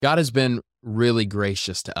God has been really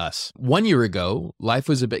gracious to us. 1 year ago, life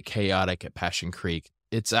was a bit chaotic at Passion Creek.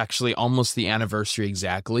 It's actually almost the anniversary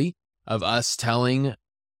exactly of us telling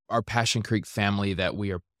our Passion Creek family that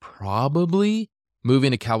we are probably moving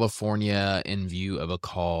to California in view of a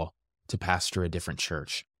call to pastor a different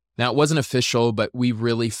church. Now, it wasn't official, but we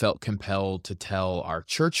really felt compelled to tell our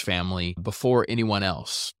church family before anyone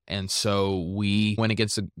else. And so we went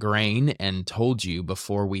against the grain and told you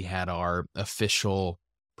before we had our official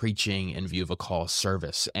preaching in view of a call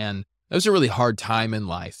service. And that was a really hard time in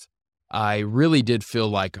life. I really did feel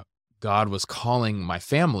like God was calling my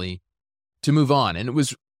family to move on. And it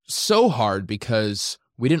was so hard because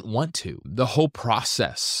we didn't want to. The whole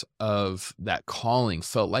process of that calling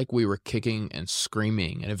felt like we were kicking and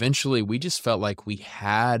screaming. And eventually we just felt like we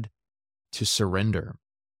had to surrender.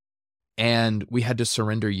 And we had to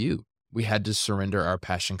surrender you. We had to surrender our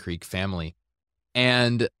Passion Creek family.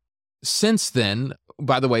 And since then,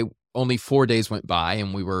 by the way, only 4 days went by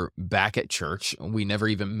and we were back at church. We never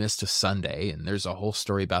even missed a Sunday. And there's a whole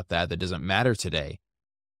story about that doesn't matter today.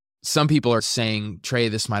 Some people are saying, Trey,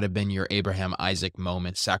 this might have been your Abraham Isaac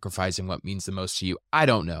moment, sacrificing what means the most to you. I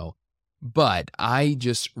don't know. But I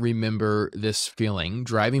just remember this feeling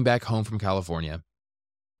driving back home from California.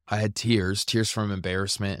 I had tears from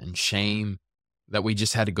embarrassment and shame that we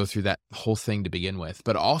just had to go through that whole thing to begin with.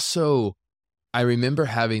 But also, I remember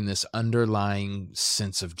having this underlying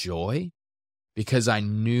sense of joy because I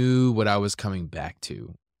knew what I was coming back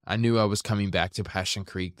to. I knew I was coming back to Passion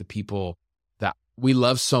Creek, the people that we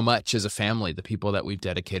love so much as a family, the people that we've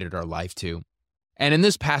dedicated our life to. And in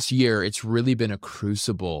this past year, it's really been a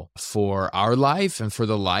crucible for our life and for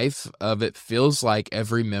the life of, it feels like,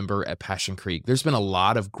 every member at Passion Creek. There's been a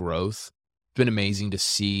lot of growth. It's been amazing to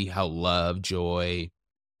see how love, joy,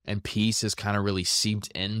 and peace has kind of really seeped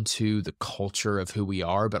into the culture of who we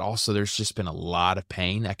are. But also there's just been a lot of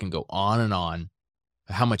pain. I can go on and on.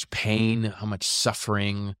 How much pain, how much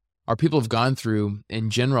suffering our people have gone through in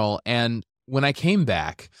general. And when I came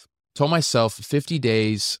back, told myself 50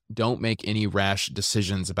 days, don't make any rash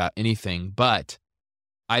decisions about anything. But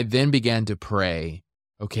I then began to pray,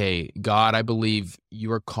 okay, God, I believe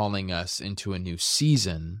you are calling us into a new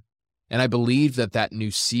season. And I believe that new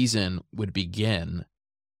season would begin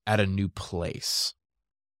at a new place.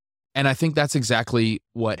 And I think that's exactly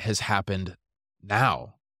what has happened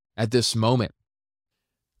now, at this moment.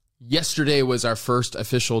 Yesterday was our first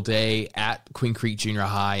official day at Queen Creek Junior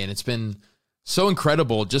High, and it's been so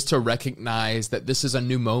incredible just to recognize that this is a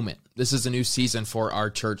new moment. This is a new season for our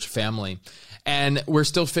church family. And we're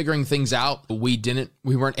still figuring things out. We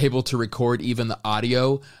weren't able to record even the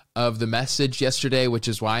audio of the message yesterday, which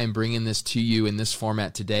is why I'm bringing this to you in this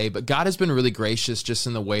format today. But God has been really gracious just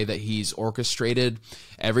in the way that he's orchestrated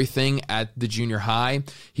everything at the junior high.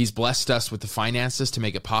 He's blessed us with the finances to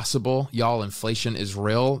make it possible. Y'all, inflation is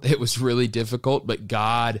real. It was really difficult, but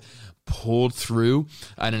God pulled through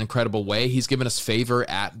in an incredible way. He's given us favor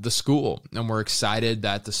at the school, and we're excited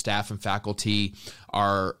that the staff and faculty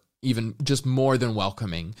are even just more than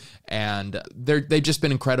welcoming, and they've just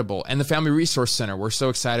been incredible. And the Family Resource Center, we're so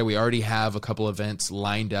excited. We already have a couple events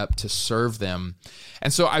lined up to serve them.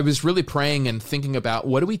 And so I was really praying and thinking about,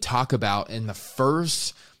 what do we talk about in the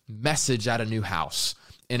first message at a new house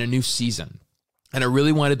in a new season? And I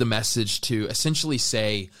really wanted the message to essentially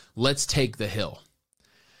say, let's take the hill.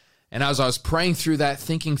 And as I was praying through that,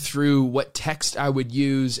 thinking through what text I would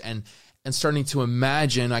use and starting to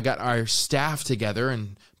imagine, I got our staff together,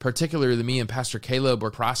 and particularly me and Pastor Caleb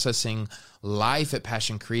were processing life at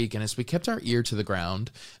Passion Creek. And as we kept our ear to the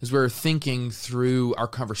ground, as we were thinking through our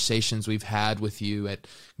conversations we've had with you at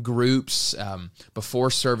groups, before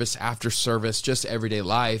service, after service, just everyday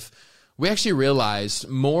life, we actually realized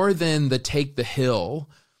more than the take the hill,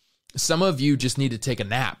 some of you just need to take a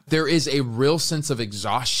nap. There is a real sense of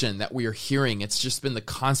exhaustion that we are hearing. It's just been the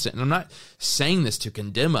constant. And I'm not saying this to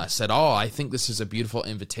condemn us at all. I think this is a beautiful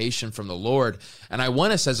invitation from the Lord. And I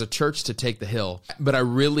want us as a church to take the hill. But I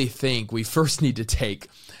really think we first need to take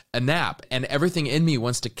a nap. And everything in me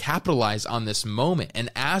wants to capitalize on this moment and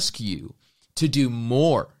ask you to do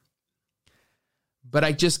more. But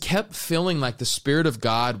I just kept feeling like the Spirit of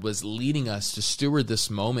God was leading us to steward this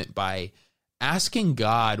moment by asking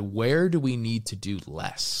God, where do we need to do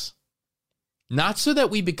less? Not so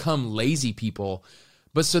that we become lazy people,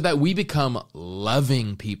 but so that we become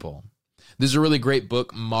loving people. There's a really great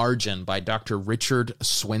book, Margin, by Dr. Richard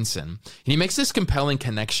Swenson. He makes this compelling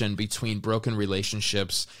connection between broken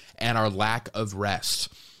relationships and our lack of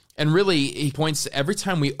rest. And really, he points to every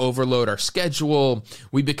time we overload our schedule,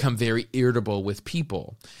 we become very irritable with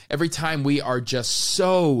people. Every time we are just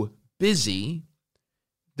so busy,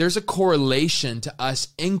 there's a correlation to us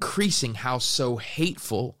increasing how so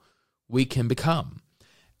hateful we can become.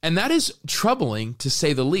 And that is troubling, to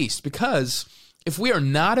say the least, because if we are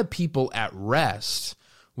not a people at rest,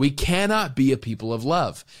 we cannot be a people of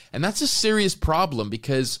love. And that's a serious problem,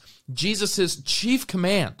 because Jesus' chief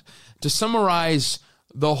command, to summarize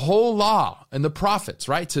the whole law and the prophets,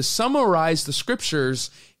 right? To summarize the scriptures,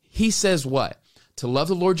 he says what? To love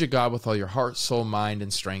the Lord your God with all your heart, soul, mind,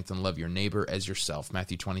 and strength, and love your neighbor as yourself.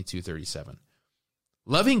 Matthew 22:37.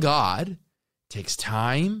 Loving God takes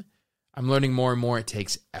time. I'm learning more and more it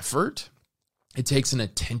takes effort. It takes an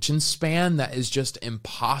attention span that is just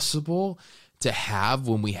impossible to have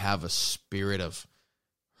when we have a spirit of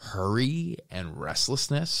hurry and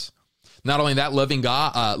restlessness. Not only that, loving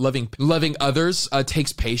God, loving others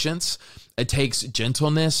takes patience. It takes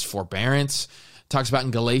gentleness, forbearance. It talks about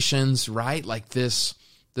in Galatians, right? Like this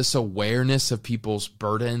awareness of people's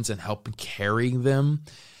burdens and helping carry them.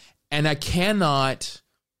 And I cannot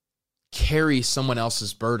carry someone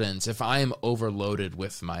else's burdens if I am overloaded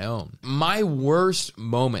with my own. My worst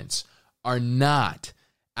moments are not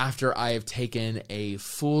after I have taken a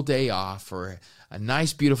full day off or a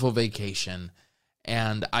nice, beautiful vacation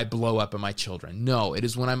and I blow up at my children. No, it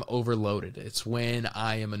is when I'm overloaded. It's when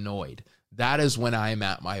I am annoyed. That is when I am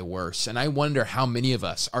at my worst. And I wonder how many of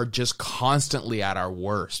us are just constantly at our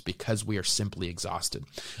worst because we are simply exhausted.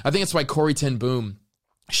 I think that's why Corrie ten Boom,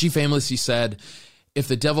 she famously said, if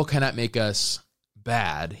the devil cannot make us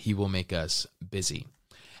bad, he will make us busy.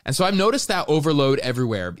 And so I've noticed that overload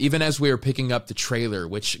everywhere, even as we were picking up the trailer,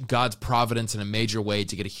 which God's providence in a major way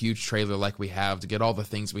to get a huge trailer like we have, to get all the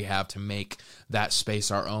things we have to make that space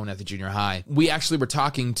our own at the junior high. We actually were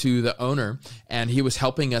talking to the owner, and he was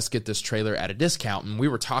helping us get this trailer at a discount. And we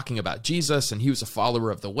were talking about Jesus, and he was a follower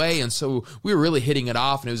of the way. And so we were really hitting it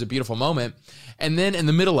off, and it was a beautiful moment. And then in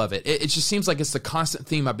the middle of it, it just seems like it's the constant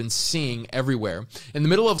theme I've been seeing everywhere. In the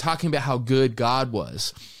middle of talking about how good God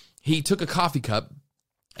was, he took a coffee cup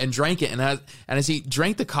and drank it. And as he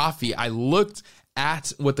drank the coffee, I looked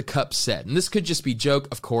at what the cup said. And this could just be joke,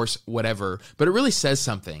 of course, whatever, but it really says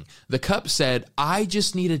something. The cup said, I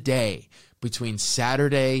just need a day between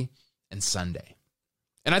Saturday and Sunday.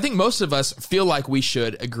 And I think most of us feel like we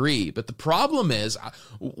should agree. But the problem is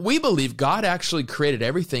we believe God actually created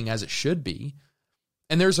everything as it should be.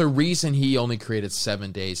 And there's a reason he only created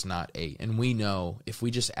 7 days, not 8. And we know if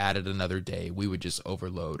we just added another day, we would just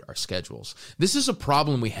overload our schedules. This is a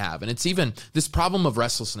problem we have. And it's even this problem of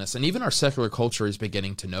restlessness. And even our secular culture is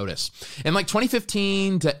beginning to notice. In like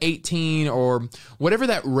 2015 to 18 or whatever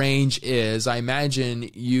that range is, I imagine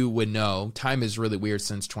you would know. Time is really weird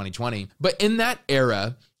since 2020. But in that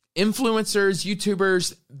era, influencers,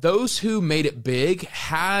 YouTubers, those who made it big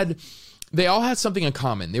they all had something in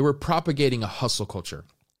common. They were propagating a hustle culture.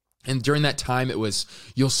 And during that time, it was,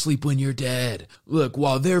 you'll sleep when you're dead. Look,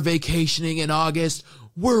 while they're vacationing in August,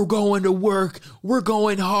 we're going to work. We're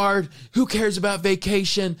going hard. Who cares about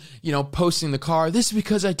vacation? Posting the car. This is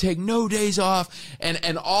because I take no days off.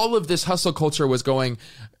 And all of this hustle culture was going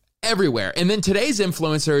everywhere. And then today's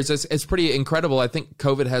influencers, it's pretty incredible. I think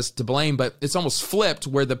COVID has to blame, but it's almost flipped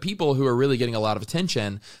where the people who are really getting a lot of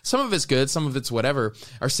attention, some of it's good, some of it's whatever,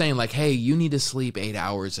 are saying like, hey, you need to sleep 8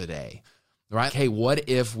 hours a day. Right? Hey, what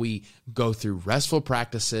if we go through restful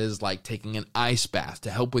practices like taking an ice bath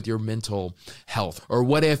to help with your mental health? Or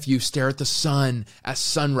what if you stare at the sun at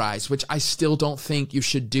sunrise, which I still don't think you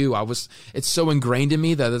should do. It's so ingrained in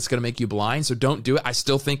me that it's going to make you blind. So don't do it. I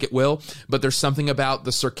still think it will, but there's something about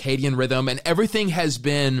the circadian rhythm, and everything has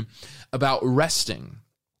been about resting.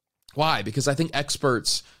 Why? Because I think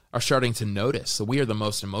experts are starting to notice that we are the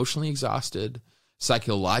most emotionally exhausted,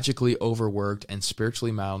 psychologically overworked, and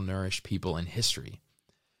spiritually malnourished people in history.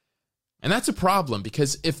 And that's a problem,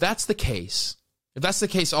 because if that's the case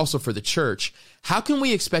also for the church, how can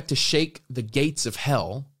we expect to shake the gates of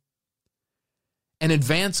hell and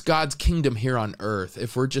advance God's kingdom here on earth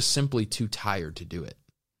if we're just simply too tired to do it?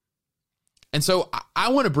 And so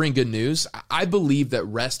I want to bring good news. I believe that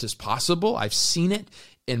rest is possible. I've seen it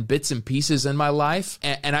in bits and pieces in my life.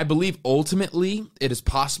 And I believe ultimately it is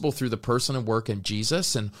possible through the person and work of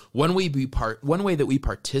Jesus. And one way that we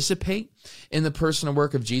participate in the person and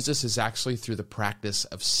work of Jesus is actually through the practice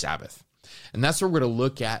of Sabbath. And that's what we're going to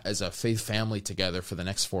look at as a faith family together for the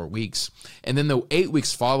next 4 weeks. And then the 8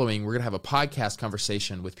 weeks following, we're going to have a podcast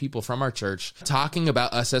conversation with people from our church talking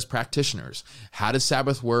about us as practitioners. How does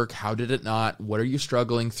Sabbath work? How did it not? What are you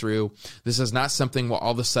struggling through? This is not something we'll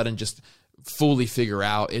all of a sudden just fully figure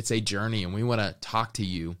out. It's a journey, and we want to talk to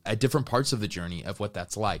you at different parts of the journey of what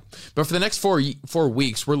that's like. But for the next 4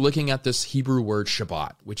 weeks, we're looking at this Hebrew word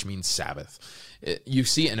Shabbat, which means Sabbath. You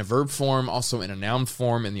see it in a verb form, also in a noun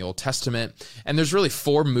form in the Old Testament. And there's really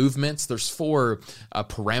 4 movements. There's 4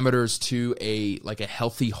 parameters to a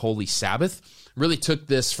healthy, holy Sabbath. Really took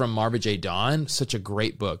this from Marva J. Don, such a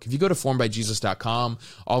great book. If you go to formedbyjesus.com,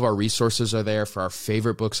 all of our resources are there for our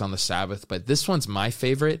favorite books on the Sabbath, but this one's my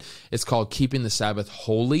favorite. It's called Keeping the Sabbath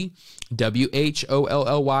Holy,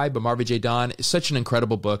 WHOLLY, by Marva J. Don. It's such an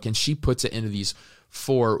incredible book, and she puts it into these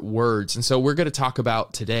 4 words. And so we're going to talk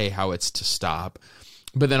about today how it's to stop,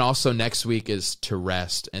 but then also next week is to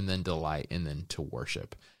rest, and then delight, and then to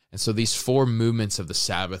worship. And so these 4 movements of the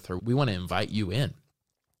Sabbath, we want to invite you in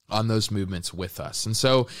on those movements with us. And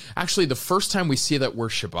so actually the first time we see that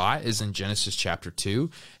word Shabbat is in Genesis chapter 2.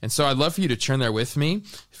 And so I'd love for you to turn there with me.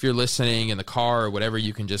 If you're listening in the car or whatever,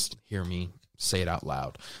 you can just hear me say it out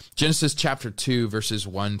loud. Genesis chapter 2, verses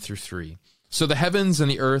 1 through 3. So the heavens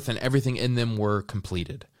and the earth and everything in them were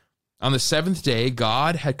completed. On the 7th day,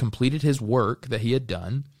 God had completed his work that he had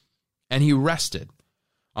done, and he rested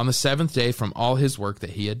on the 7th day from all his work that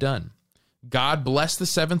he had done. God blessed the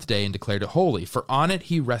 7th day and declared it holy, for on it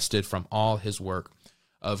he rested from all his work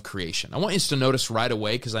of creation. I want you to notice right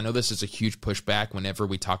away, because I know this is a huge pushback whenever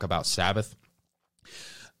we talk about Sabbath.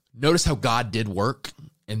 Notice how God did work,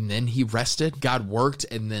 and then he rested. God worked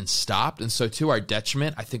and then stopped. And so to our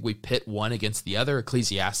detriment, I think we pit one against the other.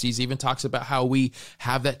 Ecclesiastes even talks about how we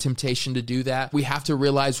have that temptation to do that. We have to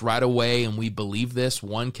realize right away, and we believe this,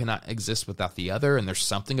 one cannot exist without the other. And there's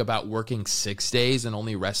something about working 6 days and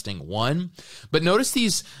only resting 1. But notice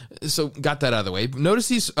these, so got that out of the way. Notice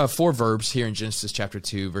these 4 verbs here in Genesis chapter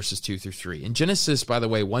 2, verses 2 through 3. In Genesis, by the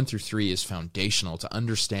way, 1 through 3 is foundational to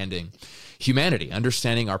understanding humanity,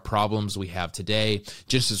 understanding our problems we have today.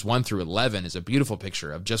 Genesis 1 through 11 is a beautiful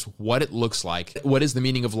picture of just what it looks like. What is the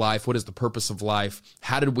meaning of life? What is the purpose of life?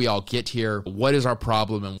 How did we all get here? What is our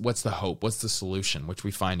problem? And what's the hope? What's the solution, which we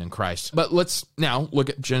find in Christ? But let's now look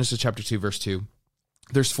at Genesis chapter 2, verse 2.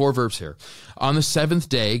 There's 4 verbs here. On the 7th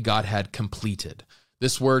day, God had completed.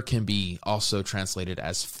 This word can be also translated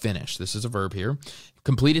as finished. This is a verb here.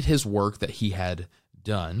 Completed his work that he had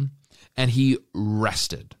done, and he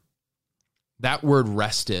rested. That word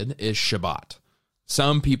rested is Shabbat.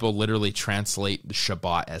 Some people literally translate the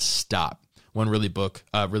Shabbat as stop. One really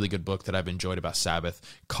good book that I've enjoyed about Sabbath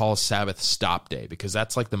calls Sabbath stop day, because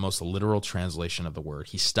that's like the most literal translation of the word.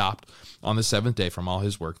 He stopped on the 7th day from all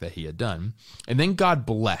his work that he had done. And then God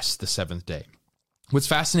blessed the 7th day. What's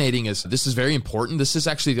fascinating is this is very important. This is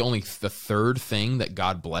actually the 3rd thing that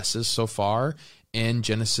God blesses so far in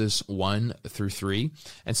Genesis 1 through 3.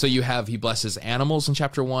 And so you have, he blesses animals in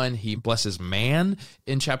chapter 1, he blesses man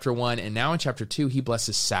in chapter 1, and now in chapter 2, he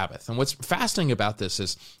blesses Sabbath. And what's fascinating about this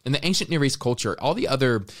is in the ancient Near East culture, all the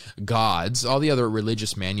other gods, all the other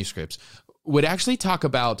religious manuscripts would actually talk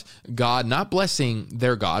about God not blessing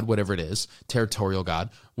their God, whatever it is, territorial God,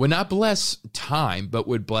 would not bless time, but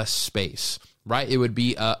would bless space. Right? It would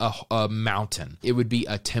be a mountain. It would be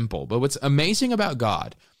a temple. But what's amazing about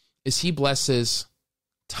God is he blesses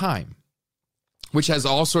time, which has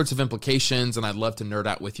all sorts of implications, and I'd love to nerd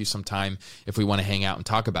out with you sometime if we want to hang out and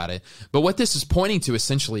talk about it. But what this is pointing to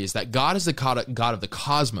essentially is that God is the God of the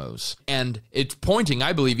cosmos, and it's pointing,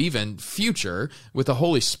 I believe, even future with the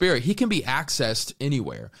Holy Spirit. He can be accessed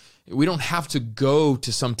anywhere. We don't have to go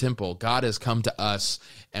to some temple. God has come to us,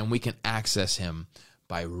 and we can access him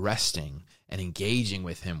by resting and engaging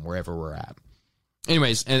with him wherever we're at.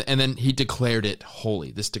 Anyways, and then he declared it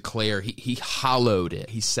holy. This declare, he hallowed it.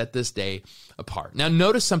 He set this day apart. Now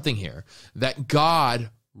notice something here, that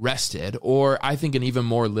God rested, or I think an even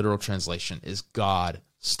more literal translation is God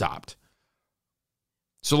stopped.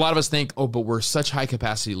 So a lot of us think, oh, but we're such high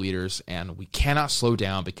capacity leaders and we cannot slow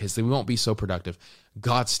down because then we won't be so productive.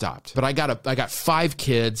 God stopped. But I got 5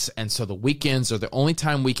 kids, and so the weekends are the only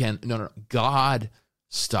time we can. No, God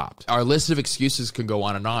stopped. Our list of excuses can go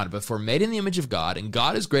on, but if we're made in the image of God, and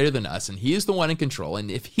God is greater than us, and he is the one in control,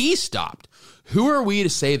 and if he stopped, who are we to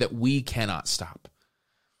say that we cannot stop?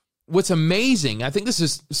 What's amazing, I think this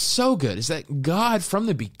is so good, is that God from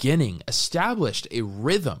the beginning established a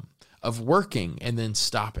rhythm of working and then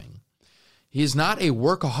stopping. He is not a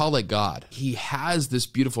workaholic God. He has this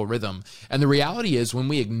beautiful rhythm. And the reality is, when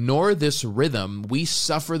we ignore this rhythm, we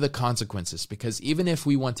suffer the consequences, because even if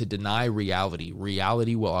we want to deny reality,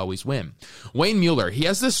 reality will always win. Wayne Mueller, he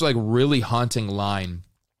has this really haunting line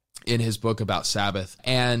in his book about Sabbath.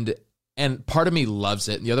 And part of me loves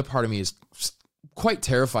it, and the other part of me is quite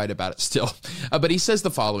terrified about it still. But he says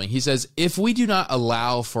the following. He says, if we do not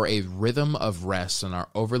allow for a rhythm of rest in our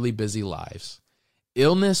overly busy lives,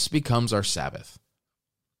 illness becomes our Sabbath.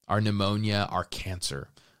 Our pneumonia, our cancer,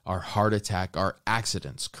 our heart attack, our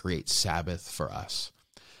accidents create Sabbath for us.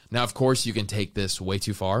 Now, of course, you can take this way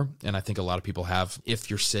too far, and I think a lot of people have. If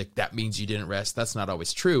you're sick, that means you didn't rest. That's not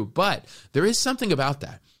always true, but there is something about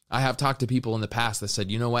that. I have talked to people in the past that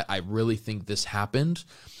said, you know what, I really think this happened,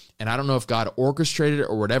 and I don't know if God orchestrated it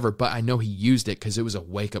or whatever, but I know he used it because it was a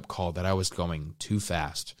wake-up call that I was going too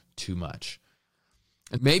fast, too much.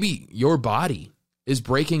 And maybe your body is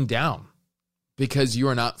breaking down because you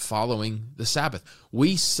are not following the Sabbath.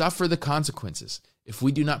 We suffer the consequences if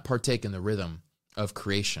we do not partake in the rhythm of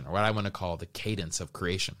creation, or what I want to call the cadence of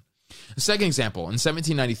creation. The second example, in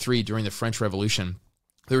 1793, during the French Revolution,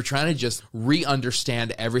 they were trying to just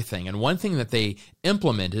re-understand everything. And one thing that they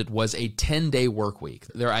implemented was a 10-day work week.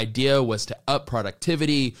 Their idea was to up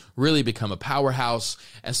productivity, really become a powerhouse.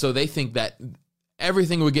 And so they think that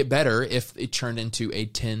everything would get better if it turned into a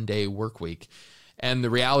 10-day work week. And the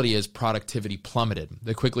reality is productivity plummeted.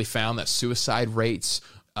 They quickly found that suicide rates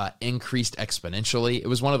increased exponentially. It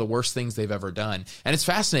was one of the worst things they've ever done. And it's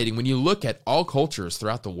fascinating when you look at all cultures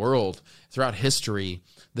throughout the world, throughout history,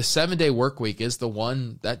 the 7-day work week is the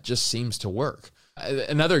one that just seems to work.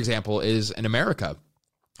 Another example is in America.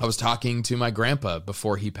 I was talking to my grandpa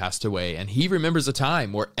before he passed away, and he remembers a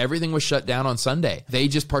time where everything was shut down on Sunday. They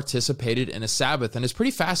just participated in a Sabbath. And it's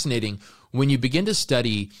pretty fascinating when you begin to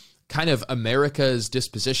study kind of America's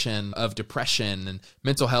disposition of depression and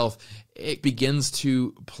mental health. It begins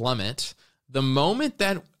to plummet the moment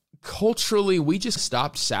that culturally we just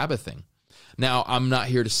stopped Sabbathing. Now, I'm not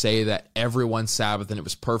here to say that everyone Sabbathed and it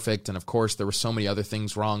was perfect. And of course, there were so many other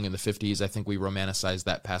things wrong in the 50s. I think we romanticized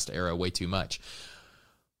that past era way too much.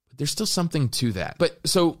 But there's still something to that. But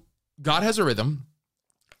so God has a rhythm,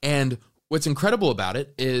 and what's incredible about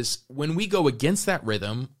it is when we go against that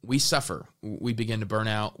rhythm, we suffer. We begin to burn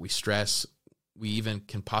out, we stress, we even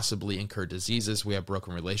can possibly incur diseases. We have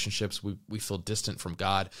broken relationships. We feel distant from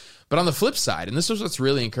God. But on the flip side, and this is what's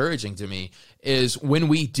really encouraging to me, is when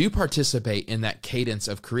we do participate in that cadence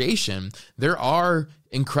of creation, there are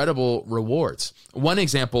incredible rewards. One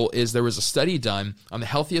example is there was a study done on the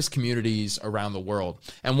healthiest communities around the world.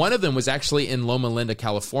 And one of them was actually in Loma Linda,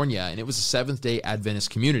 California, and it was a Seventh-day Adventist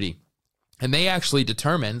community. And they actually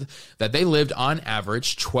determined that they lived on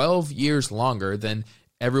average 12 years longer than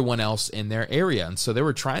everyone else in their area. And so they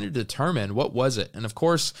were trying to determine what was it. And of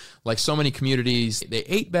course, like so many communities, they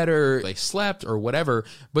ate better, they slept or whatever.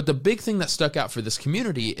 But the big thing that stuck out for this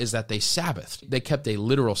community is that they Sabbathed. They kept a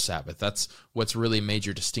literal Sabbath. That's what's really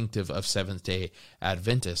major distinctive of Seventh-day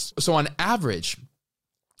Adventists. So on average,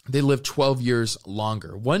 they lived 12 years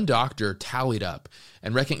longer. One doctor tallied up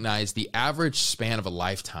and recognized the average span of a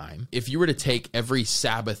lifetime. If you were to take every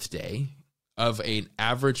Sabbath day of an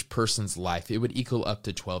average person's life, it would equal up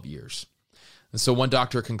to 12 years. And so one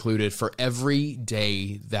doctor concluded for every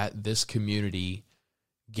day that this community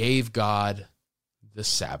gave God the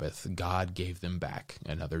Sabbath, God gave them back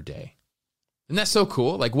another day. Isn't that so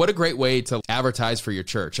cool? Like, what a great way to advertise for your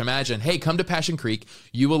church. Imagine, hey, come to Passion Creek.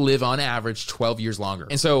 You will live on average 12 years longer.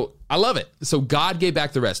 And so I love it. So God gave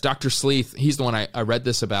back the rest. Dr. Sleeth, he's the one I read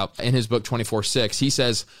this about in his book, 24/6. He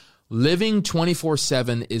says, living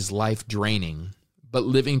 24/7 is life draining, but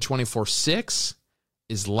living 24/6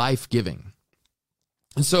 is life giving.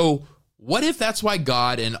 And so what if that's why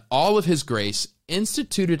God, in all of his grace,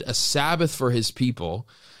 instituted a Sabbath for his people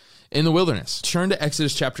in the wilderness? Turn to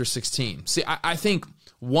Exodus chapter 16. See, I think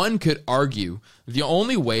one could argue the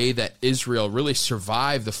only way that Israel really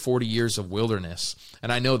survived the 40 years of wilderness,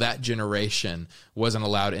 and I know that generation wasn't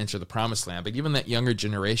allowed to enter the promised land, but even that younger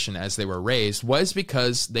generation as they were raised, was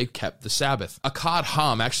because they kept the Sabbath. Akkad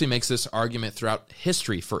Ham actually makes this argument throughout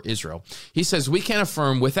history for Israel. He says, we can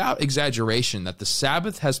affirm without exaggeration that the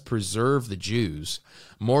Sabbath has preserved the Jews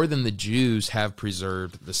more than the Jews have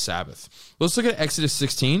preserved the Sabbath. Let's look at Exodus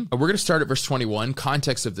 16. We're going to start at verse 21.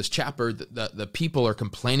 Context of this chapter, the people are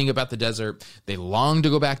complaining about the desert. They long to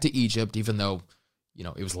go back to Egypt, even though,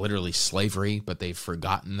 it was literally slavery, but they've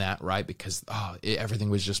forgotten that, right? Because everything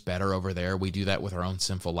was just better over there. We do that with our own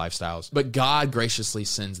sinful lifestyles. But God graciously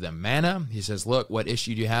sends them manna. He says, look, what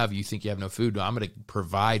issue do you have? You think you have no food? No, I'm going to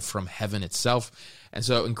provide from heaven itself. And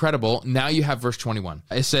so incredible. Now you have verse 21.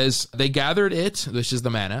 It says, they gathered it, this is the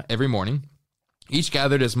manna, every morning. Each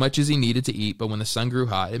gathered as much as he needed to eat, but when the sun grew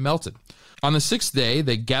hot, it melted. On the 6th day,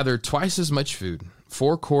 they gathered twice as much food,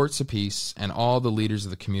 4 quarts apiece, and all the leaders of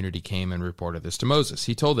the community came and reported this to Moses.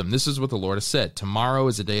 He told them, this is what the Lord has said. Tomorrow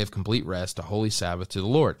is a day of complete rest, a holy Sabbath to the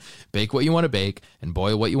Lord. Bake what you want to bake and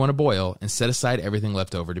boil what you want to boil, and set aside everything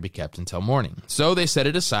left over to be kept until morning. So they set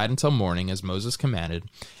it aside until morning as Moses commanded,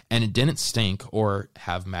 and it didn't stink or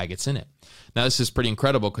have maggots in it. Now, this is pretty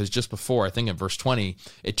incredible because just before, I think in verse 20,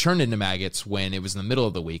 it turned into maggots when it was in the middle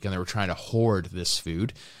of the week and they were trying to hoard this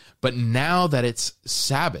food. But now that it's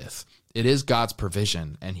Sabbath, it is God's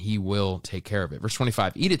provision, and he will take care of it. Verse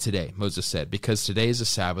 25, eat it today, Moses said, because today is a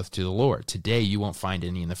Sabbath to the Lord. Today you won't find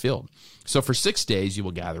any in the field. So for 6 days you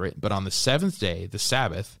will gather it, but on the seventh day, the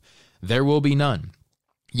Sabbath, there will be none.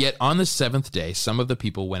 Yet on the seventh day, some of the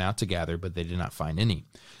people went out to gather, but they did not find any.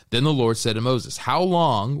 Then the Lord said to Moses, how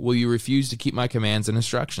long will you refuse to keep my commands and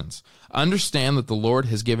instructions? Understand that the Lord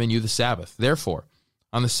has given you the Sabbath. Therefore,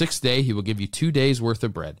 on the sixth day, he will give you 2 days' worth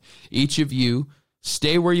of bread. Each of you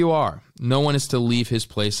stay where you are. No one is to leave his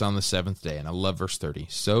place on the seventh day. And I love verse 30.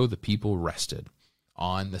 So the people rested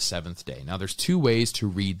on the seventh day. Now, there's 2 ways to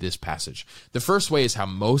read this passage. The first way is how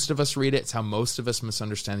most of us read it. It's how most of us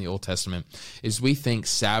misunderstand the Old Testament, is we think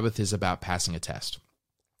Sabbath is about passing a test.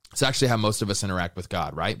 It's actually how most of us interact with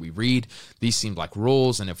God, right? We read, these seem like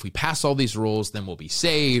rules, and if we pass all these rules, then we'll be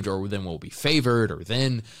saved, or then we'll be favored, or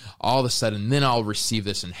then all of a sudden, then I'll receive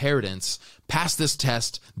this inheritance. Pass this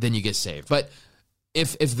test, then you get saved. But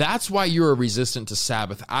if that's why you're resistant to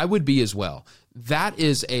Sabbath, I would be as well. That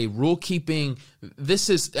is a rule keeping. This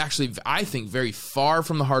is actually, I think, very far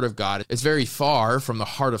from the heart of God. It's very far from the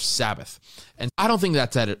heart of Sabbath. And I don't think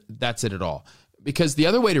that's it at all. Because the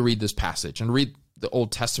other way to read this passage and read the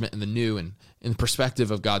Old Testament and the New and in the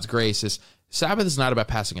perspective of God's grace is Sabbath is not about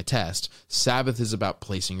passing a test. Sabbath is about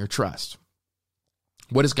placing your trust.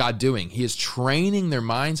 What is God doing? He is training their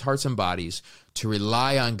minds, hearts, and bodies to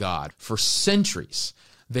rely on God. For centuries,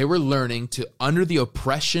 they were learning to, under the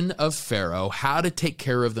oppression of Pharaoh, how to take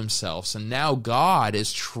care of themselves. And now God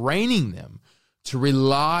is training them to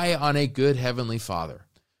rely on a good heavenly Father.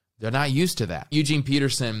 They're not used to that. Eugene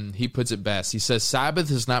Peterson, he puts it best. He says,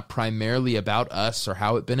 Sabbath is not primarily about us or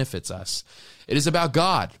how it benefits us. It is about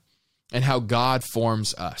God and how God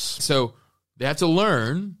forms us. So they have to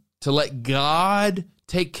learn to let God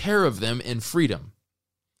take care of them in freedom.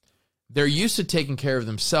 They're used to taking care of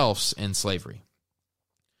themselves in slavery.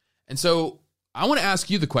 And so I want to ask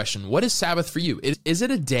you the question, what is Sabbath for you? Is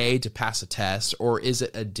it a day to pass a test, or is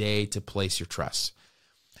it a day to place your trust?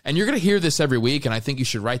 And you're going to hear this every week, and I think you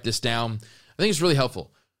should write this down. I think it's really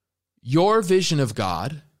helpful. Your vision of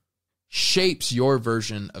God shapes your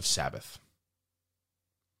version of Sabbath.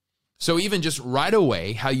 So even just right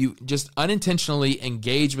away, how you just unintentionally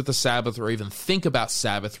engage with the Sabbath or even think about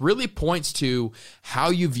Sabbath really points to how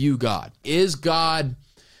you view God. Is God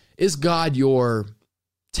your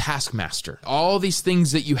taskmaster? All these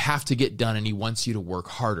things that you have to get done, and he wants you to work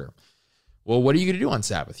harder. Well, what are you going to do on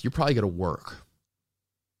Sabbath? You're probably going to work.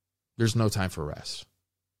 There's no time for rest.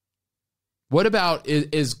 What about,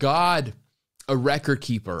 is God a record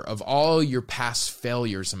keeper of all your past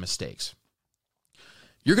failures and mistakes?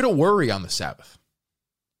 You're going to worry on the Sabbath.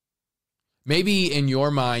 Maybe in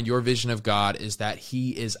your mind, your vision of God is that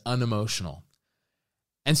he is unemotional.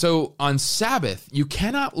 And so on Sabbath, you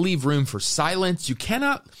cannot leave room for silence. You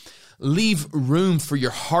cannot leave room for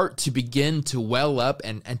your heart to begin to well up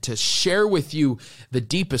and to share with you the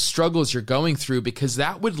deepest struggles you're going through, because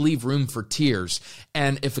that would leave room for tears.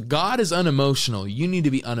 And if God is unemotional, you need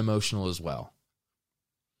to be unemotional as well.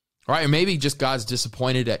 All right, or maybe just God's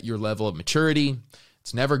disappointed at your level of maturity.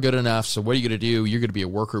 It's never good enough. So what are you going to do? You're going to be a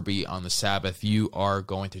worker bee on the Sabbath. You are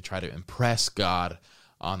going to try to impress God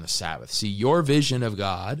on the Sabbath. See, your vision of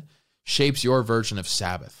God shapes your version of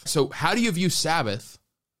Sabbath. So how do you view Sabbath?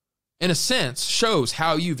 In a sense, shows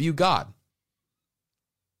how you view God.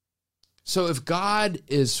 So if God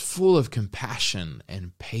is full of compassion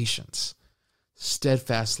and patience,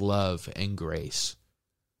 steadfast love and grace,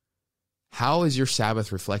 how is your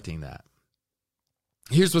Sabbath reflecting that?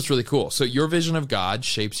 Here's what's really cool. So your vision of God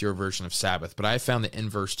shapes your version of Sabbath, but I found the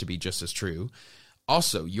inverse to be just as true.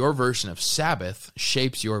 Also, your version of Sabbath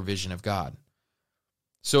shapes your vision of God.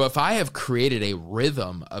 So if I have created a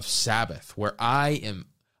rhythm of Sabbath where I am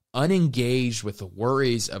unengaged with the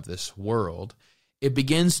worries of this world, it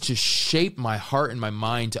begins to shape my heart and my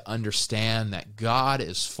mind to understand that God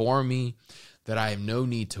is for me, that I have no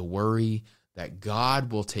need to worry, that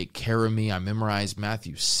God will take care of me. I memorized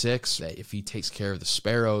Matthew 6, that if he takes care of the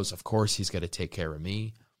sparrows, of course he's going to take care of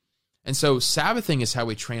me. And so Sabbathing is how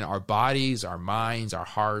we train our bodies, our minds, our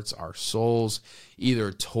hearts, our souls,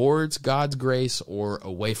 either towards God's grace or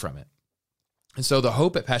away from it. And so the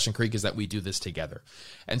hope at Passion Creek is that we do this together.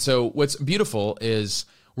 And so what's beautiful is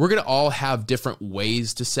we're going to all have different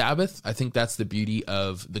ways to Sabbath. I think that's the beauty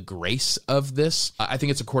of the grace of this. I think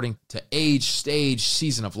it's according to age, stage,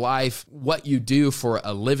 season of life, what you do for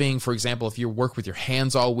a living. For example, if you work with your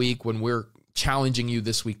hands all week, when we're challenging you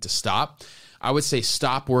this week to stop, I would say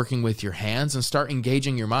stop working with your hands and start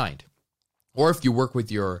engaging your mind. Or if you work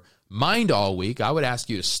with your mind all week, I would ask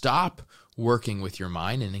you to stop working with your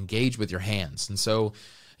mind and engage with your hands. And so,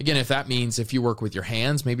 Again, if that means if you work with your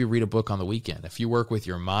hands, maybe read a book on the weekend. If you work with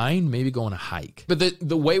your mind, maybe go on a hike. But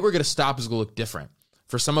the way we're going to stop is going to look different.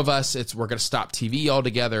 For some of us, we're going to stop TV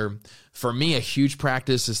altogether. For me, a huge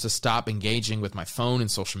practice is to stop engaging with my phone and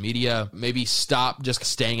social media. Maybe stop just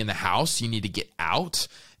staying in the house. You need to get out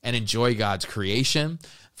and enjoy God's creation.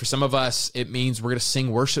 For some of us, it means we're going to sing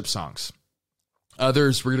worship songs.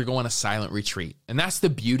 Others, we're going to go on a silent retreat. And that's the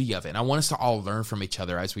beauty of it. And I want us to all learn from each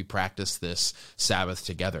other as we practice this Sabbath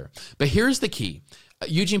together. But here's the key.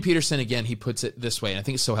 Eugene Peterson, again, he puts it this way, and I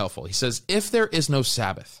think it's so helpful. He says, if there is no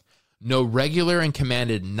Sabbath, no regular and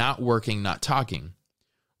commanded not working, not talking,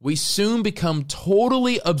 we soon become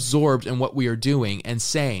totally absorbed in what we are doing and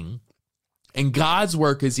saying, and God's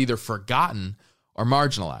work is either forgotten or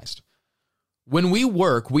marginalized. When we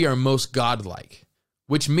work, we are most godlike,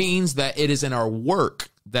 which means that it is in our work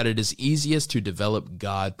that it is easiest to develop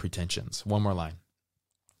God pretensions. One more line.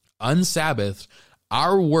 Unsabbathed,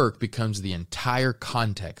 our work becomes the entire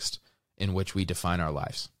context in which we define our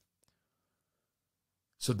lives.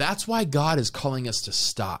 So that's why God is calling us to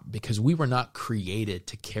stop, because we were not created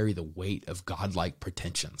to carry the weight of godlike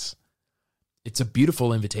pretensions. It's a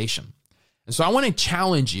beautiful invitation. And so I want to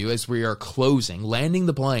challenge you as we are closing, landing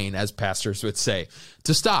the plane, as pastors would say,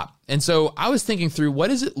 to stop. And so I was thinking through, what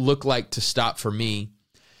does it look like to stop for me?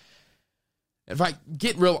 If I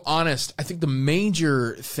get real honest, I think the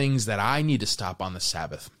major things that I need to stop on the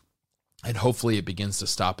Sabbath, and hopefully it begins to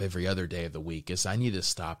stop every other day of the week, is I need to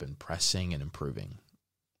stop impressing and improving.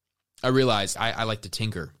 I realize I like to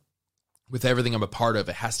tinker with everything I'm a part of.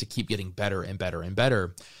 It has to keep getting better and better and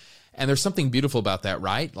better. And there's something beautiful about that,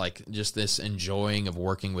 right? Like just this enjoying of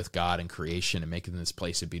working with God and creation and making this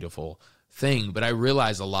place a beautiful thing. But I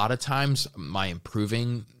realize a lot of times my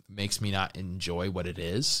improving makes me not enjoy what it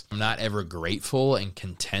is. I'm not ever grateful and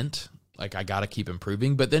content. Like I got to keep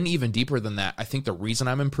improving. But then even deeper than that, I think the reason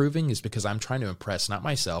I'm improving is because I'm trying to impress not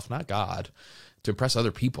myself, not God, to impress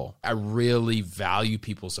other people. I really value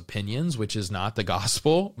people's opinions, which is not the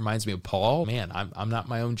gospel. Reminds me of Paul. Man, I'm not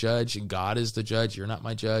my own judge. God is the judge. You're not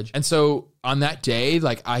my judge. And so on that day,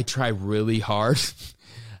 like I try really hard,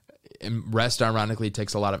 and rest ironically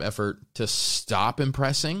takes a lot of effort, to stop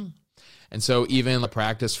impressing. And so even the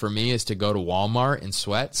practice for me is to go to Walmart in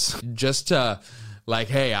sweats, just to like,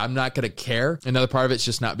 hey, I'm not going to care. Another part of it's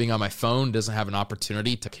just not being on my phone, doesn't have an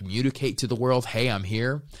opportunity to communicate to the world, hey, I'm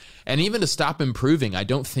here. And even to stop improving, I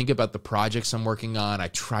don't think about the projects I'm working on. I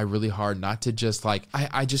try really hard not to just like,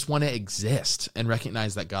 I just want to exist and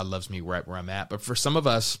recognize that God loves me right where I'm at. But for some of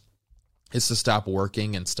us, it's to stop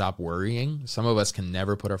working and stop worrying. Some of us can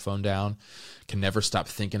never put our phone down, can never stop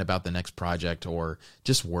thinking about the next project or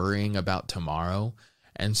just worrying about tomorrow.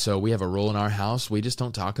 And so we have a rule in our house. We just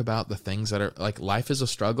don't talk about the things that are like, life is a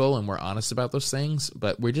struggle, and we're honest about those things,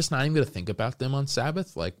 but we're just not even going to think about them on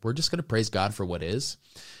Sabbath. Like we're just going to praise God for what is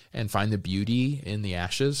and find the beauty in the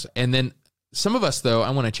ashes. And then some of us, though,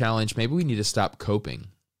 I want to challenge, maybe we need to stop coping.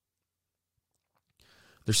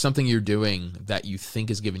 There's something you're doing that you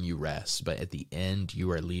think is giving you rest, but at the end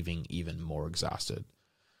you are leaving even more exhausted.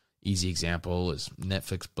 Easy example is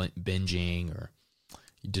Netflix binging or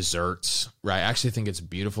desserts, right? I actually think it's a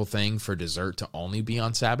beautiful thing for dessert to only be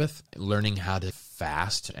on Sabbath. Learning how to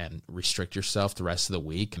fast and restrict yourself the rest of the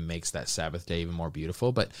week makes that Sabbath day even more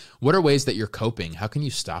beautiful. But what are ways that you're coping? How can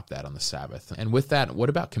you stop that on the Sabbath? And with that, what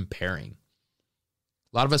about comparing?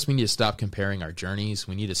 A lot of us, we need to stop comparing our journeys.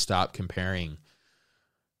 We need to stop comparing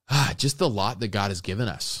just the lot that God has given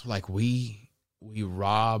us. Like we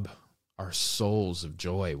rob our souls of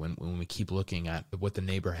joy when we keep looking at what the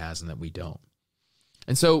neighbor has and that we don't.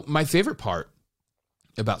 And so my favorite part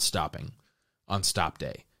about stopping on stop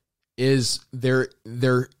day is there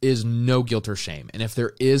is no guilt or shame. And if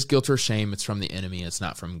there is guilt or shame, it's from the enemy. It's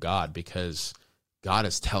not from God, because God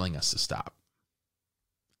is telling us to stop.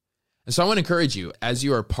 And so I want to encourage you, as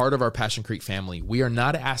you are part of our Passion Creek family, we are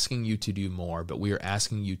not asking you to do more, but we are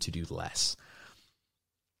asking you to do less.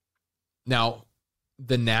 Now,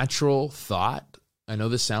 the natural thought, I know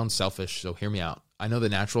this sounds selfish, so hear me out. I know the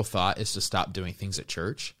natural thought is to stop doing things at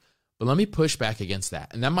church, but let me push back against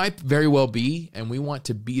that. And that might very well be, and we want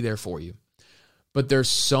to be there for you. But there's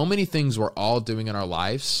so many things we're all doing in our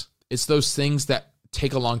lives. It's those things that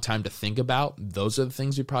take a long time to think about. Those are the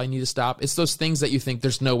things we probably need to stop. It's those things that you think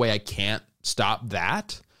there's no way I can't stop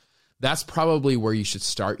that. That's probably where you should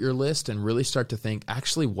start your list and really start to think,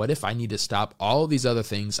 actually, what if I need to stop all of these other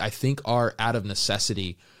things I think are out of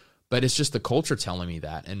necessity, but it's just the culture telling me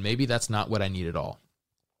that, and maybe that's not what I need at all.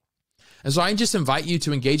 And so I just invite you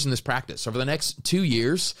to engage in this practice. Over the next 2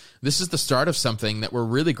 years, this is the start of something that we're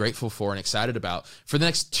really grateful for and excited about. For the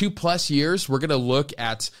next 2+ years, we're going to look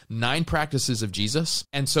at 9 practices of Jesus.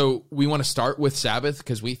 And so we want to start with Sabbath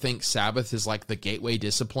because we think Sabbath is like the gateway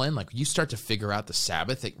discipline. Like you start to figure out the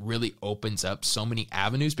Sabbath, it really opens up so many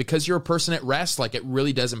avenues because you're a person at rest. Like it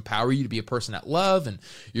really does empower you to be a person at love, and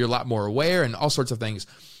you're a lot more aware and all sorts of things.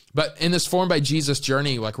 But in this Formed by Jesus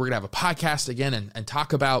journey, like we're going to have a podcast again and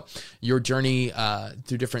talk about your journey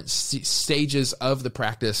through different stages of the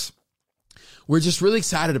practice. We're just really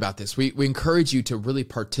excited about this. We encourage you to really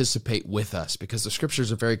participate with us because the scriptures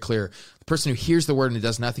are very clear. The person who hears the word and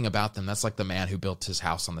does nothing about them, that's like the man who built his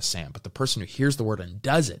house on the sand. But the person who hears the word and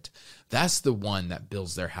does it, that's the one that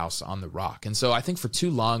builds their house on the rock. And so I think for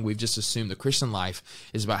too long, we've just assumed the Christian life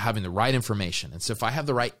is about having the right information. And so if I have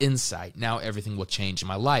the right insight, now everything will change in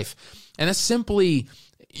my life. And that's simply,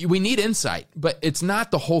 we need insight, but it's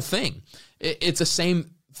not the whole thing. It's the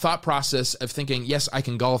same thought process of thinking, yes, I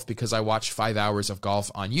can golf because I watch 5 hours of golf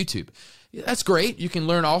on YouTube. That's great. You can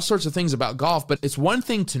learn all sorts of things about golf, but it's one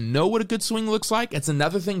thing to know what a good swing looks like. It's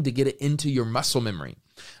another thing to get it into your muscle memory.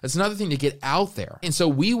 It's another thing to get out there. And so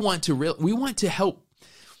we want to help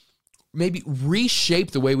maybe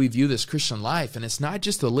reshape the way we view this Christian life. And it's not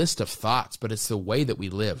just a list of thoughts, but it's the way that we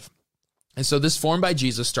live. And so this Formed by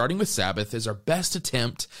Jesus, starting with Sabbath, is our best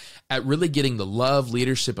attempt at really getting the love,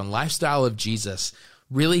 leadership, and lifestyle of Jesus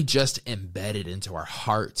really just embedded into our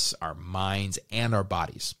hearts, our minds, and our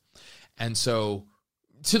bodies. And so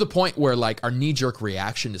to the point where like our knee-jerk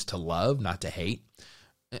reaction is to love, not to hate.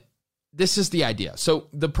 This is the idea. So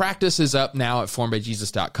the practice is up now at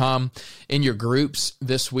formedbyjesus.com. In your groups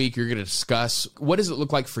this week, you're going to discuss what does it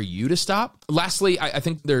look like for you to stop. Lastly, I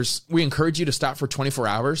think we encourage you to stop for 24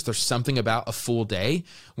 hours. There's something about a full day.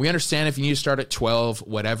 We understand if you need to start at 12,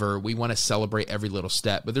 whatever, we want to celebrate every little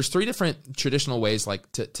step. But there's 3 different traditional ways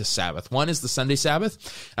like to Sabbath. One is the Sunday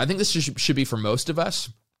Sabbath. I think this should be for most of us.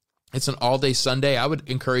 It's an all-day Sunday. I would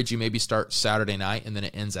encourage you maybe start Saturday night and then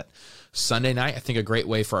it ends at Sunday night. I think a great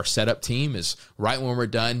way for our setup team is right when we're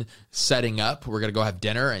done setting up, we're going to go have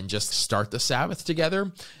dinner and just start the Sabbath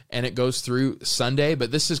together. And it goes through Sunday.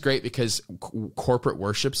 But this is great because corporate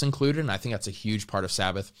worship's included, and I think that's a huge part of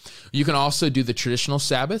Sabbath. You can also do the traditional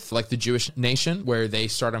Sabbath, like the Jewish nation, where they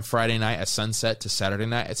start on Friday night at sunset to Saturday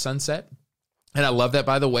night at sunset. And I love that,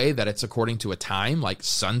 by the way, that it's according to a time, like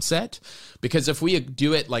sunset. Because if we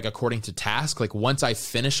do it like according to task, like once I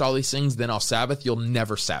finish all these things, then I'll Sabbath, you'll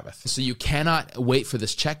never Sabbath. So you cannot wait for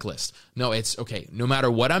this checklist. No, it's okay. No matter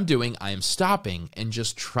what I'm doing, I am stopping and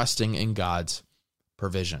just trusting in God's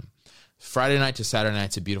provision. Friday night to Saturday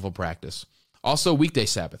night's a beautiful practice. Also, weekday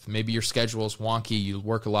Sabbath. Maybe your schedule is wonky. You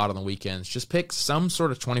work a lot on the weekends. Just pick some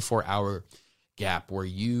sort of 24-hour gap where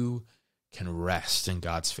you can rest in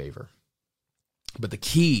God's favor. But the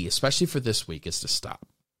key, especially for this week, is to stop.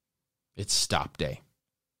 It's stop day.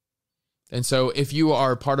 And so if you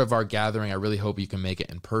are part of our gathering, I really hope you can make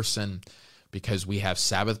it in person because we have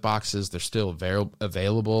Sabbath boxes. They're still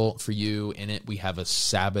available for you. In it, we have a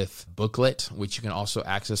Sabbath booklet, which you can also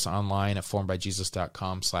access online at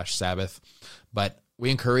formedbyjesus.com/Sabbath. But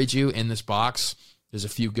we encourage you in this box. There's a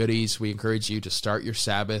few goodies. We encourage you to start your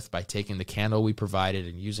Sabbath by taking the candle we provided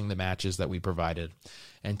and using the matches that we provided,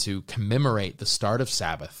 and to commemorate the start of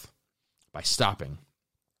Sabbath by stopping,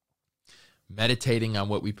 meditating on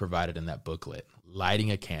what we provided in that booklet,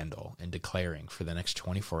 lighting a candle, and declaring for the next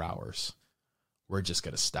 24 hours, we're just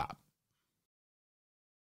going to stop.